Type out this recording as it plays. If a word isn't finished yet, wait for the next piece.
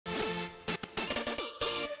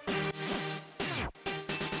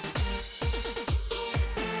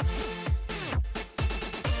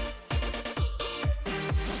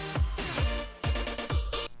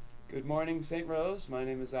Good morning, St. Rose. My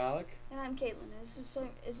name is Alec. And I'm Caitlin. This is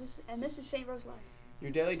St. Rose Live. Your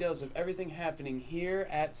daily dose of everything happening here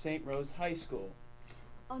at St. Rose High School.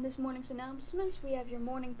 On this morning's announcements, we have your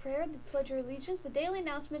morning prayer, the Pledge of Allegiance, the daily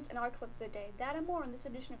announcements, and our clip of the day. That and more on this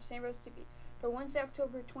edition of St. Rose TV for Wednesday,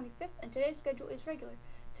 October 25th, and today's schedule is regular.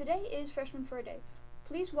 Today is Freshman for a Day.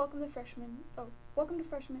 Please welcome the freshmen. Welcome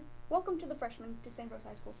to the freshmen to St. Rose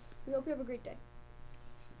High School. We hope you have a great day.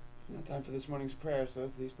 It's now time for this morning's prayer,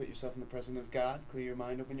 so please put yourself in the presence of God, clear your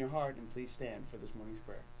mind, open your heart, and please stand for this morning's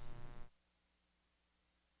prayer.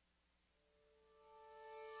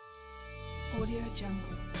 Audio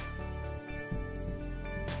Jungle.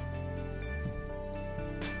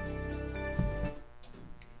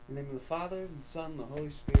 In the name of the Father, and the Son, and the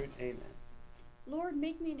Holy Spirit, amen. Lord,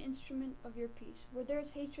 make me an instrument of your peace. Where there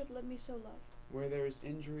is hatred, let me sow love. Where there is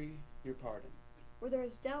injury, your pardon. Where there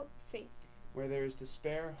is doubt, faith. Where there is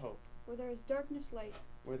despair, hope. Where there is darkness, light.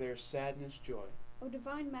 Where there is sadness, joy. O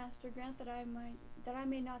divine Master, grant that I might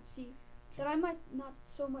not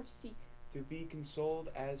so much seek. To be consoled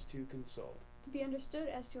as to console. To be understood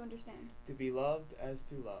as to understand. To be loved as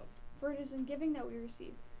to love. For it is in giving that we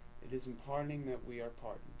receive. It is in pardoning that we are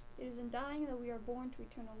pardoned. It is in dying that we are born to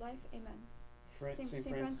eternal life. Amen. St.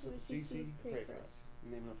 Francis of Assisi, pray for us.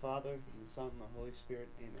 In the name of the Father, and the Son, and the Holy Spirit,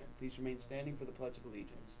 amen. Please remain standing for the Pledge of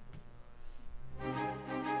Allegiance.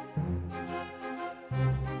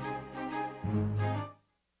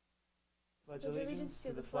 Pledge allegiance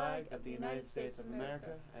to the flag of the United States of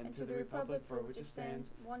America and to the republic for which it stands,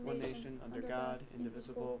 one nation, under God,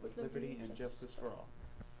 indivisible, with liberty and justice for all.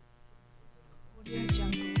 Audio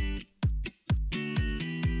Jungle.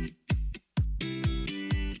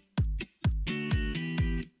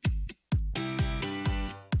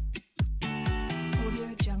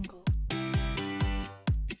 Audio Jungle.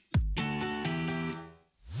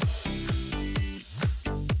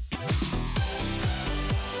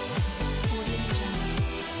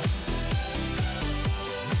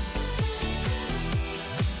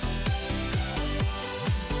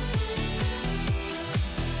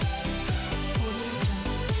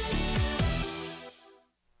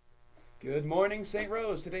 Good morning, St.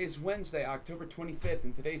 Rose. Today is Wednesday, October 25th,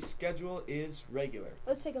 and today's schedule is regular.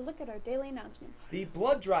 Let's take a look at our daily announcements. The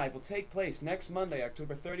blood drive will take place next Monday,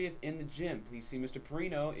 October 30th, in the gym. Please see Mr.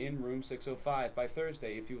 Perino in room 605 by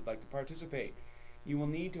Thursday if you would like to participate. You will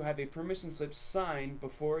need to have a permission slip signed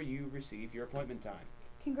before you receive your appointment time.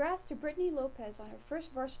 Congrats to Brittany Lopez on her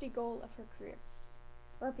first varsity goal of her career.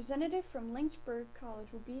 A representative from Lynchburg College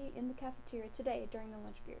will be in the cafeteria today during the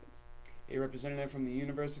lunch periods. A representative from the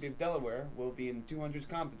University of Delaware will be in the 200s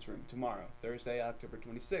conference room tomorrow, Thursday, October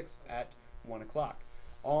 26th at 1 o'clock.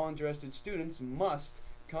 All interested students must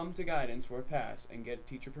come to guidance for a pass and get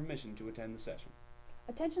teacher permission to attend the session.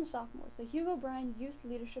 Attention sophomores, the Hugo Bryan Youth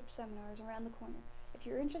Leadership Seminar is around the corner. If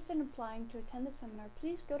you're interested in applying to attend the seminar,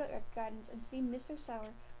 please go to guidance and see Mr.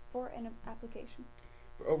 Sauer for an application.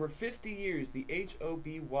 For over 50 years, the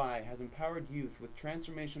HOBY has empowered youth with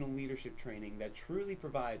transformational leadership training that truly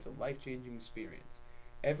provides a life-changing experience.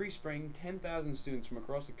 Every spring, 10,000 students from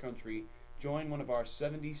across the country join one of our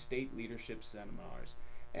 70 state leadership seminars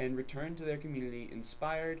and return to their community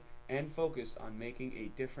inspired and focused on making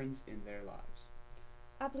a difference in their lives.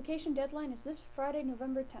 Application deadline is this Friday,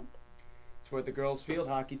 November 10th. Support the girls' field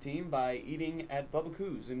hockey team by eating at Bubba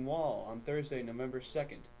Coos in Wall on Thursday, November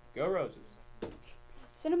 2nd. Go Roses!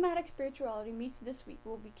 Cinematic Spirituality meets this week.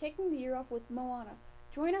 We'll be kicking the year off with Moana.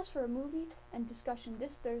 Join us for a movie and discussion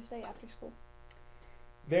this Thursday after school.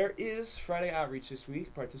 There is Friday outreach this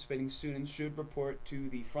week. Participating students should report to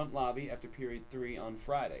the front lobby after period 3 on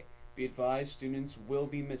Friday. Be advised, students will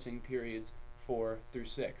be missing periods 4 through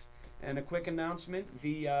 6. And a quick announcement,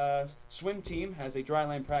 the swim team has a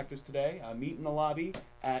dryland practice today. Meet in the lobby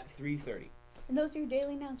at 3:30. And those are your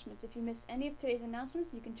daily announcements. If you missed any of today's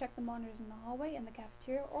announcements, you can check the monitors in the hallway and the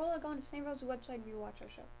cafeteria, or log on to St. Rose's website and rewatch our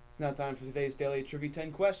show. It's now time for today's Daily Trivia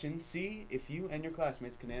 10 questions. See if you and your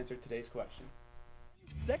classmates can answer today's question.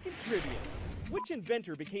 Second trivia. Which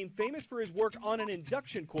inventor became famous for his work on an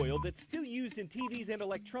induction coil that's still used in TVs and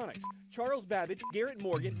electronics? Charles Babbage, Garrett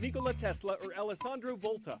Morgan, Nikola Tesla, or Alessandro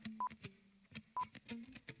Volta?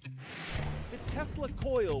 The Tesla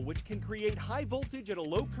coil, which can create high voltage at a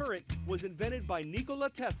low current, was invented by Nikola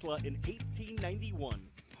Tesla in 1891.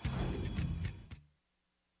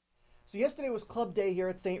 So yesterday was Club Day here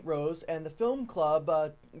at St. Rose, and the film club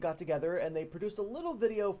got together and they produced a little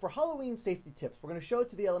video for Halloween safety tips. We're going to show it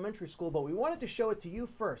to the elementary school, but we wanted to show it to you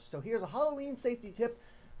first. So here's a Halloween safety tip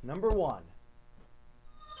number 1.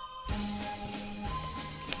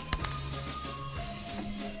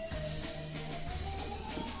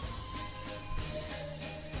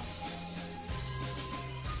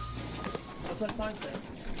 that sign say?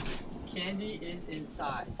 Candy is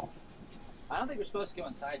inside. I don't think we're supposed to go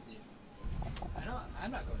inside, dude.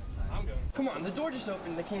 I'm not going inside. I'm going. Come on, the door just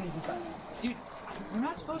opened. The candy's inside. Dude, we're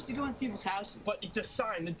not supposed to go in people's houses. But it's a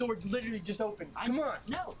sign. The door literally just opened. Come on.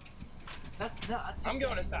 No. That's I'm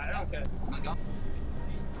going inside. I don't care. I'm going.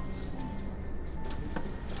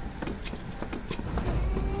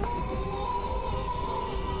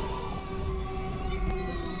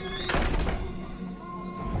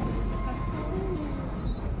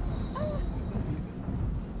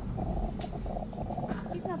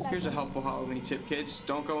 He's not that Here's a bad. helpful Halloween tip, kids.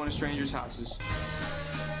 Don't go into strangers' houses.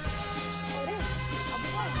 Oh, it is. I'll be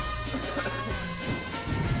fine.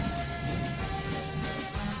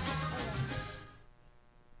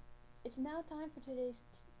 It's now time for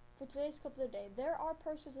today's clip of the day. There are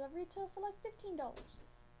purses that retail for like $15.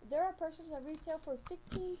 There are purses that retail for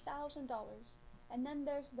 $15,000, and then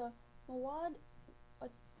there's the Mawad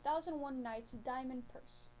 1001 Nights diamond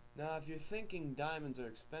purse. Now, if you're thinking diamonds are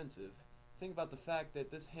expensive, think about the fact that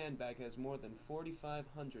this handbag has more than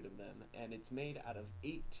 4,500 of them, and it's made out of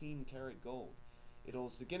 18 karat gold. It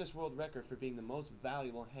holds the Guinness World Record for being the most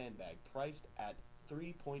valuable handbag, priced at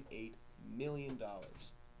 $3.8 million.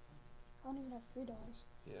 I don't even have $3.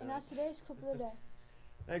 Yeah, And right. that's today's clip of the day.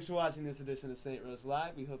 Thanks for watching this edition of St. Rose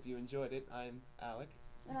Live. We hope you enjoyed it. I'm Alec.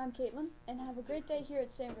 And I'm Caitlin, and have a great day here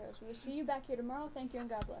at St. Rose. We will see you back here tomorrow. Thank you and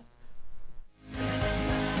God bless.